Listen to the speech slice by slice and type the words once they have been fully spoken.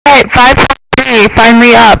Alright, 5.3,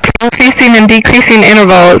 finally up, increasing and decreasing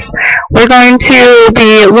intervals. We're going to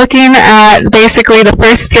be looking at basically the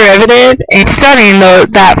first derivative and studying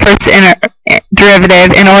that first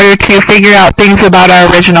derivative in order to figure out things about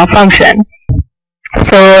our original function.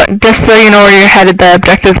 So just so you know where you're headed, the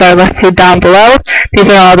objectives are listed down below. These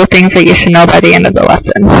are all the things that you should know by the end of the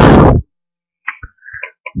lesson.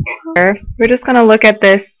 We're just going to look at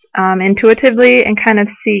this intuitively and kind of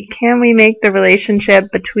see, can we make the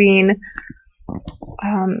relationship between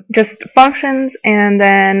just functions and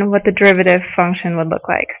then what the derivative function would look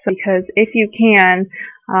like. So because if you can,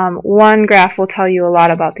 one graph will tell you a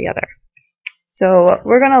lot about the other. So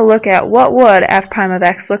we're going to look at what would f prime of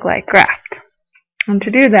x look like graphed. And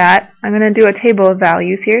to do that, I'm going to do a table of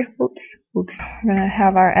values here. Oops. We're going to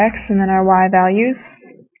have our x and then our y values.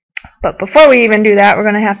 But before we even do that, we're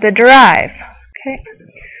going to have to derive. Okay.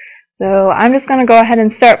 So I'm just going to go ahead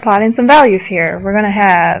and start plotting some values here. We're going to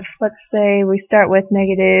have, let's say we start with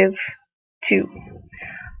 -2.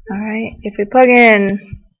 Alright, if we plug in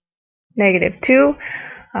 -2,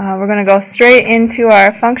 we're going to go straight into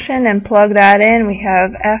our function and plug that in. We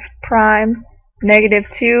have f prime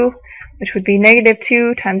 -2, which would be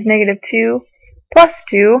 -2 times -2 plus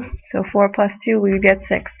 2. So 4 plus 2, we would get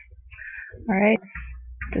 6. Alright,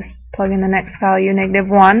 just plug in the next value,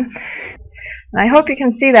 -1. And I hope you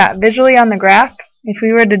can see that visually on the graph. If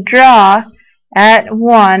we were to draw at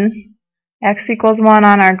 1, x equals 1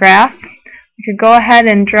 on our graph, we could go ahead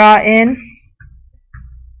and draw in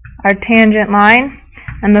our tangent line.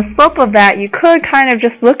 And the slope of that, you could kind of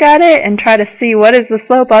just look at it and try to see what is the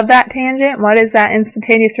slope of that tangent, what is that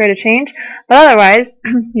instantaneous rate of change. But otherwise,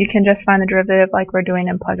 you can just find the derivative like we're doing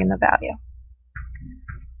and plug in the value.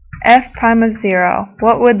 F prime of 0.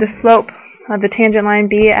 What would the slope of the tangent line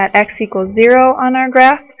be at x equals 0 on our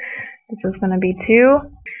graph? This is going to be 2.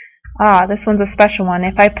 This one's a special one.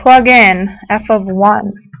 If I plug in f of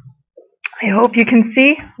 1, I hope you can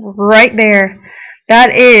see right there.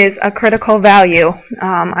 That is a critical value.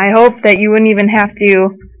 I hope that you wouldn't even have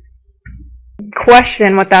to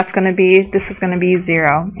question what that's going to be. This is going to be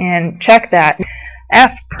 0. And check that.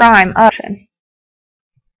 F prime option.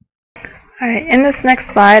 Alright, in this next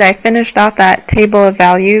slide, I finished off that table of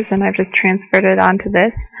values and I've just transferred it onto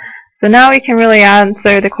this. So now we can really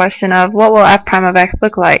answer the question of what will f prime of x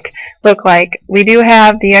look like. We do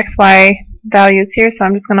have the x, y values here, so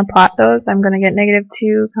I'm just going to plot those. I'm going to get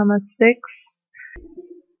 -2, 6.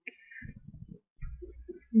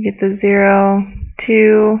 Get the 0,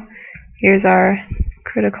 2. Here's our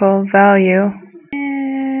critical value.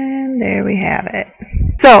 And there we have it.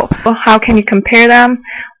 So, how can you compare them?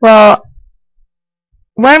 Well,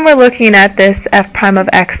 when we're looking at this f prime of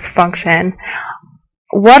x function,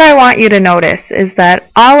 what I want you to notice is that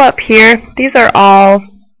all up here, these are all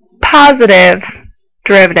positive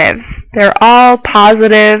derivatives. They're all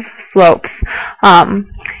positive slopes.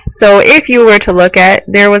 So if you were to look at,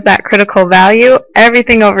 there was that critical value,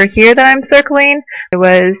 everything over here that I'm circling, it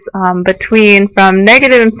was between from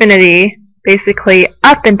 -infinity, basically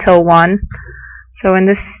up until 1. So in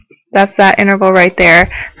this, that's that interval right there,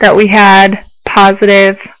 that we had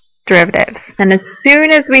positive derivatives. And as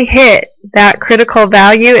soon as we hit that critical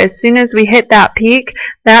value, as soon as we hit that peak,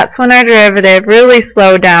 that's when our derivative really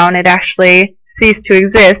slowed down. It actually ceased to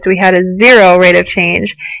exist. We had a 0 rate of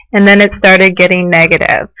change, and then it started getting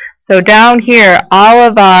negative. So down here, all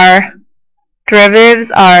of our derivatives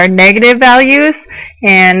are negative values,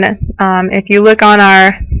 and if you look on our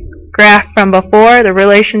graph from before, the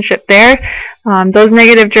relationship there, those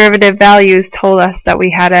negative derivative values told us that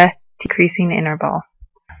we had a decreasing interval.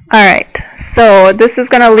 Alright, so this is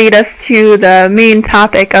going to lead us to the main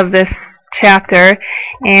topic of this chapter,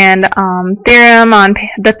 and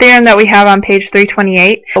the theorem that we have on page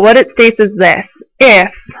 328. What it states is this: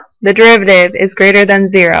 if the derivative is greater than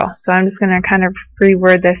 0, so I'm just going to kind of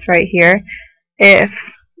reword this right here. If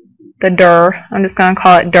the dir, I'm just going to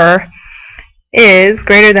call it dir, is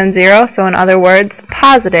greater than 0, so in other words,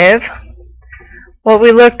 positive, what we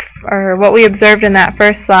observed in that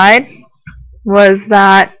first slide was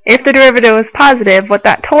that if the derivative was positive, what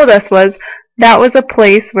that told us was that was a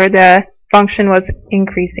place where the function was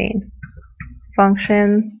increasing.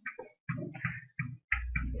 Function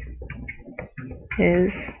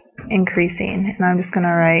is increasing, and I'm just going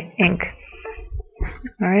to write inc.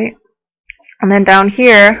 Alright. And then down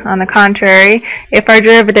here, on the contrary, if our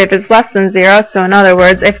derivative is less than 0, so in other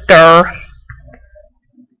words, if dir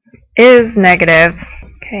is negative.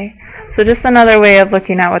 Okay, so just another way of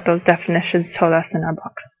looking at what those definitions told us in our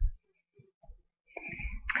book.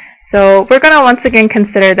 So we're going to once again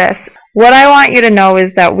consider this. what I want you to know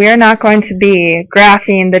is that we're not going to be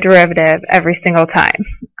graphing the derivative every single time.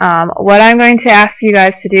 What I'm going to ask you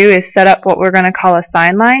guys to do is set up what we're going to call a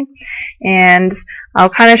sign line, and I'll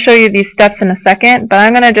kind of show you these steps in a second, but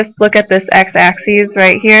I'm going to just look at this x-axis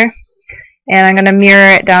right here, and I'm going to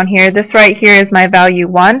mirror it down here. This right here is my value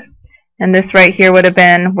 1, and this right here would have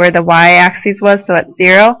been where the y-axis was, so it's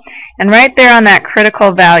 0. And right there on that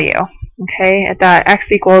critical value, okay, at that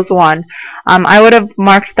x equals 1, I would have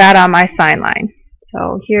marked that on my sign line.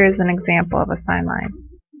 So here is an example of a sign line.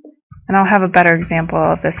 And I'll have a better example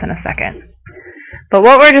of this in a second. But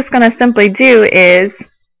what we're just going to simply do is,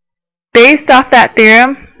 based off that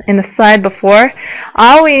theorem in the slide before,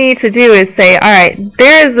 all we need to do is say, alright,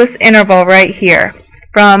 there is this interval right here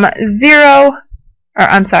from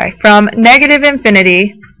from negative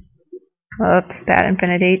infinity,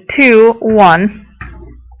 to 1.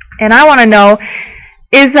 And I want to know,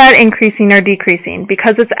 is that increasing or decreasing?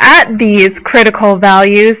 Because it's at these critical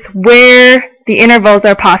values where the intervals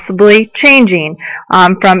are possibly changing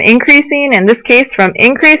from increasing, in this case, from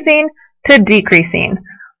increasing to decreasing.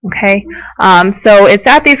 Okay, so it's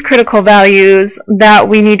at these critical values that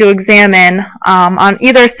we need to examine on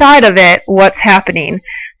either side of it what's happening.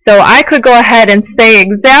 So I could go ahead and say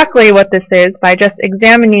exactly what this is by just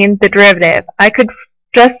examining the derivative. I could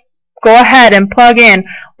just go ahead and plug in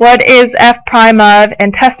what is f prime of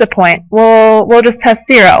and test a point. We'll just test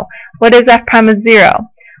 0. What is f prime of 0?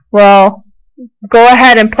 Well, go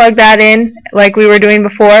ahead and plug that in like we were doing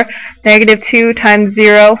before. Negative 2 times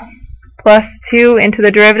 0 plus 2 into the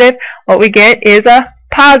derivative. What we get is a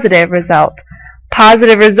positive result.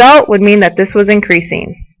 Positive result would mean that this was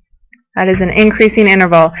increasing. That is an increasing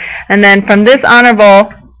interval. And then from this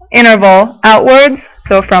interval outwards,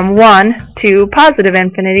 so from 1 to positive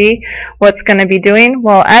infinity, what's going to be doing?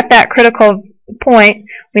 Well, at that critical point,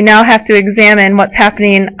 we now have to examine what's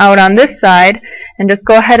happening out on this side and just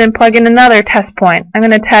go ahead and plug in another test point. I'm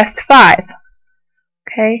going to test 5.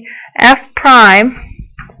 Okay, f prime,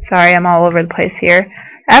 sorry, I'm all over the place here.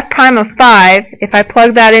 F prime of 5, if I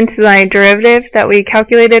plug that into my derivative that we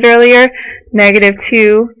calculated earlier, negative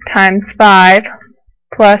 2 times 5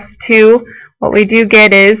 plus 2, what we do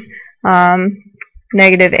get is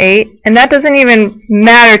negative 8. And that doesn't even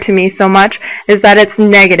matter to me so much, is that it's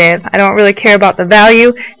negative. I don't really care about the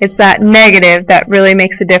value. It's that negative that really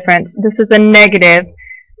makes a difference. This is a negative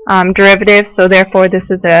derivative, so therefore this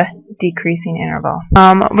is a decreasing interval.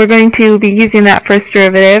 We're going to be using that first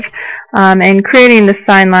derivative and creating the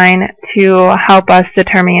sign line to help us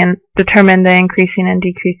determine the increasing and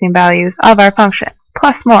decreasing values of our function,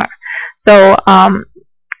 plus more. So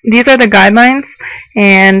these are the guidelines,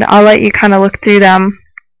 and I'll let you kind of look through them,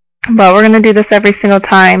 but we're going to do this every single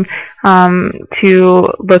time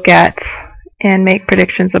to look at and make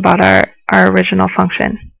predictions about our original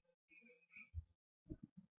function.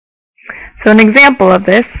 So an example of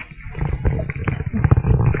this,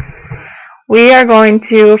 we are going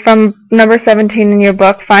to, from number 17 in your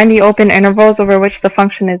book, find the open intervals over which the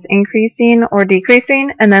function is increasing or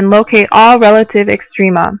decreasing, and then locate all relative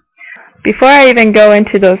extrema. Before I even go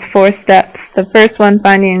into those 4 steps, the first one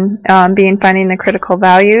finding the critical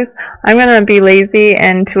values, I'm going to be lazy,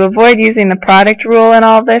 and to avoid using the product rule in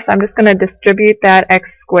all of this, I'm just going to distribute that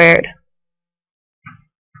x squared.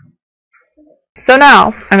 So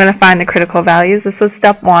now I'm going to find the critical values. This was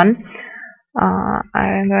step 1.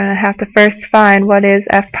 I'm going to have to first find what is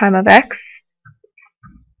f prime of x.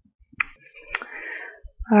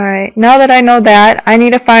 Alright, now that I know that, I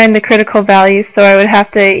need to find the critical value, so I would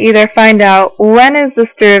have to either find out when is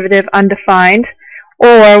this derivative undefined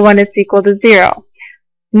or when it's equal to 0.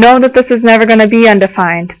 Know that this is never going to be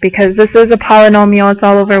undefined because this is a polynomial, it's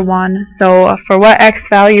all over 1. So for what x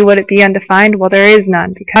value would it be undefined? Well, there is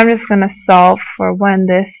none, because I'm just going to solve for when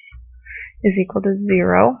this is equal to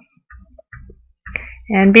 0.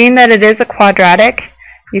 And being that it is a quadratic,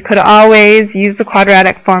 you could always use the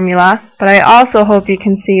quadratic formula, but I also hope you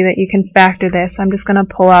can see that you can factor this. I'm just going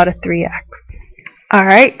to pull out a 3x.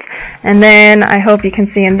 Alright, and then I hope you can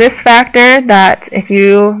see in this factor that if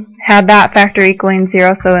you have that factor equaling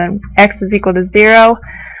 0, so when x is equal to 0,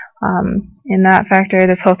 in that factor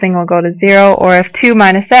this whole thing will go to 0, or if 2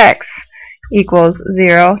 minus x equals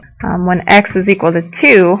 0, when x is equal to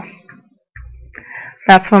 2,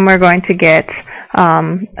 that's when we're going to get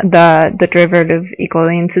the derivative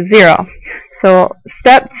equaling to 0. So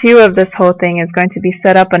step 2 of this whole thing is going to be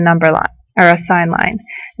set up a number line, or a sign line.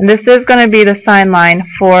 And this is going to be the sign line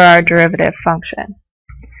for our derivative function.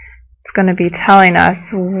 It's going to be telling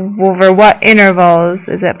us over what intervals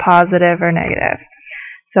is it positive or negative.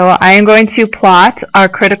 So I am going to plot our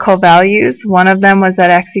critical values. One of them was at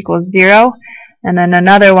x equals 0. and then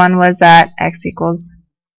another one was at x equals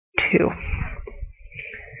 2.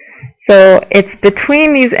 So it's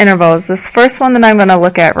between these intervals, this first one that I'm going to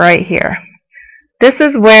look at right here. This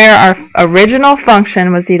is where our original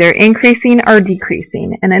function was either increasing or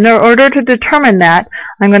decreasing. And in order to determine that,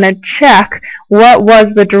 I'm going to check what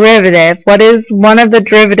was the derivative, what is one of the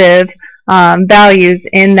derivative values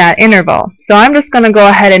in that interval. So I'm just going to go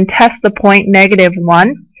ahead and test the point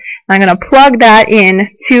 -1. I'm going to plug that in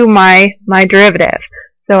to my derivative.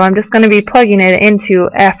 So I'm just going to be plugging it into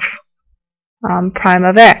f prime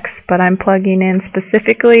of x, but I'm plugging in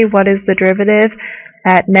specifically what is the derivative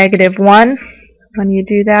at -1. When you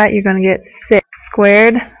do that, you're going to get 6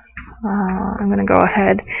 squared. I'm going to go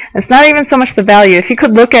ahead. It's not even so much the value. If you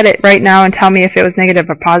could look at it right now and tell me if it was negative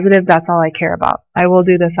or positive, that's all I care about. I will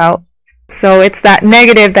do this out. So it's that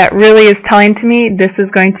negative that really is telling to me this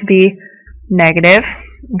is going to be negative,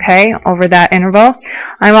 okay, over that interval.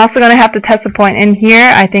 I'm also going to have to test a point in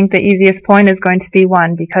here. I think the easiest point is going to be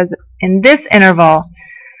 1, because in this interval,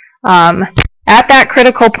 at that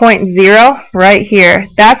critical point 0 right here,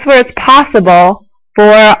 that's where it's possible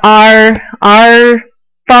for our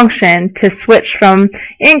function to switch from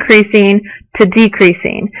increasing to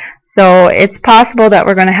decreasing. So it's possible that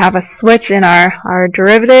we're going to have a switch in our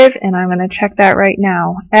derivative, and I'm going to check that right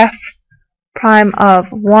now. F prime of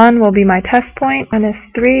 1 will be my test point, minus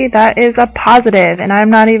 3, that is a positive, and I'm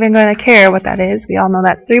not even going to care what that is. We all know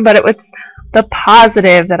that's 3, but it's the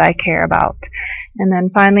positive that I care about. And then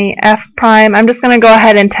finally f prime, I'm just going to go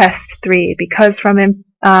ahead and test 3, because from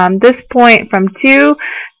this point, from 2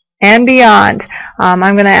 and beyond,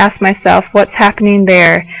 I'm going to ask myself what's happening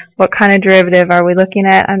there. What kind of derivative are we looking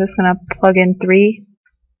at? I'm just going to plug in 3.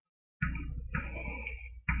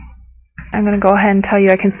 I'm going to go ahead and tell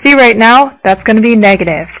you, I can see right now that's going to be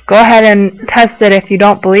negative. Go ahead and test it if you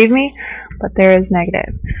don't believe me, but there is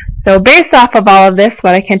negative. So based off of all of this,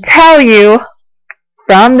 what I can tell you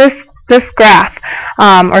from this graph,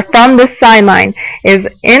 or from this sign line, is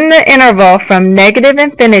in the interval from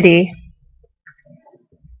 -infinity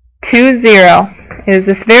to 0, is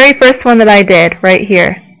this very first one that I did right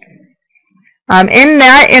here. In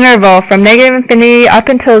that interval from -infinity up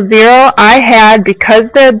until 0, I had, because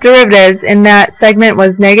the derivatives in that segment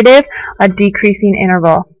was negative, a decreasing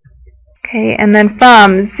interval. Okay, and then from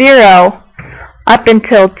 0 up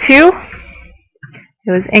until 2,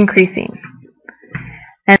 it was increasing.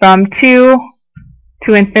 And from 2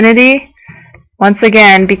 to infinity, once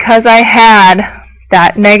again, because I had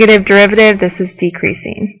that negative derivative, this is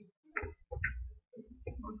decreasing.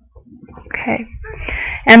 Okay.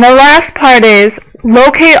 And the last part is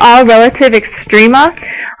locate all relative extrema.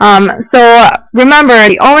 So remember,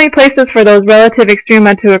 the only places for those relative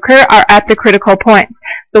extrema to occur are at the critical points.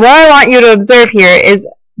 So what I want you to observe here is,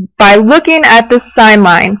 by looking at this sign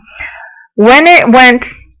line, when it went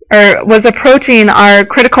or was approaching our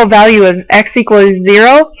critical value of x equals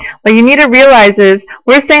 0, what you need to realize is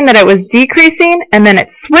we're saying that it was decreasing and then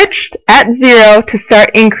it switched at 0 to start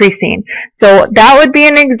increasing. So that would be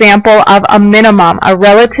an example of a minimum, a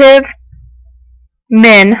relative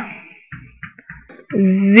min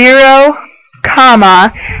 0,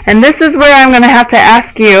 comma, and this is where I'm going to have to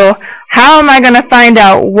ask you, how am I going to find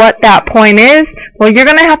out what that point is? Well, you're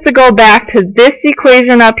going to have to go back to this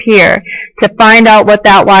equation up here to find out what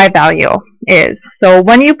that y value is. So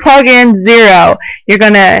when you plug in 0, you're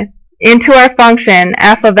going to, into our function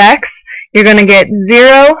f of x, you're going to get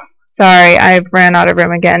 0, sorry, I ran out of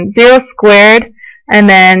room again, 0 squared, and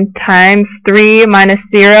then times 3 minus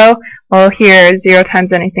 0. Well, here, 0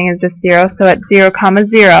 times anything is just 0, so it's 0, comma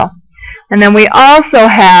 0. And then we also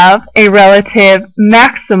have a relative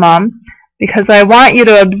maximum, because I want you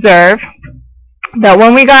to observe that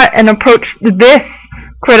when we got and approached this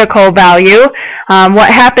critical value, what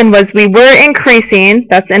happened was we were increasing,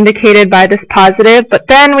 that's indicated by this positive, but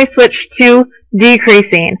then we switched to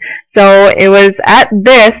decreasing. So it was at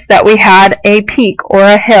this that we had a peak or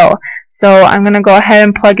a hill. So I'm going to go ahead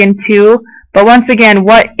and plug in 2. But once again,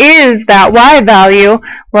 what is that y value?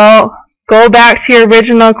 Well, go back to your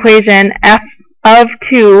original equation, f of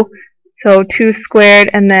 2, so 2 squared,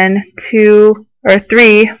 and then 2, or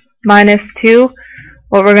 3 minus 2.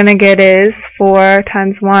 What we're going to get is 4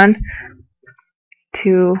 times 1,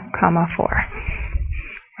 2, comma 4.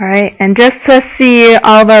 Alright, and just to see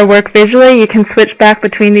all of our work visually, you can switch back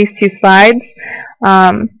between these two slides.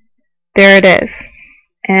 There it is.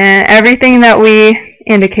 And everything that we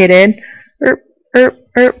indicated,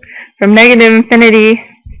 from -infinity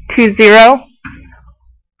to 0,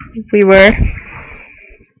 we were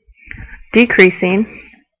decreasing,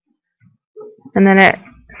 and then it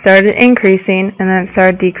started increasing, and then it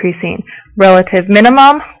started decreasing. Relative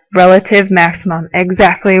minimum, Relative maximum,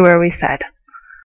 exactly where we said.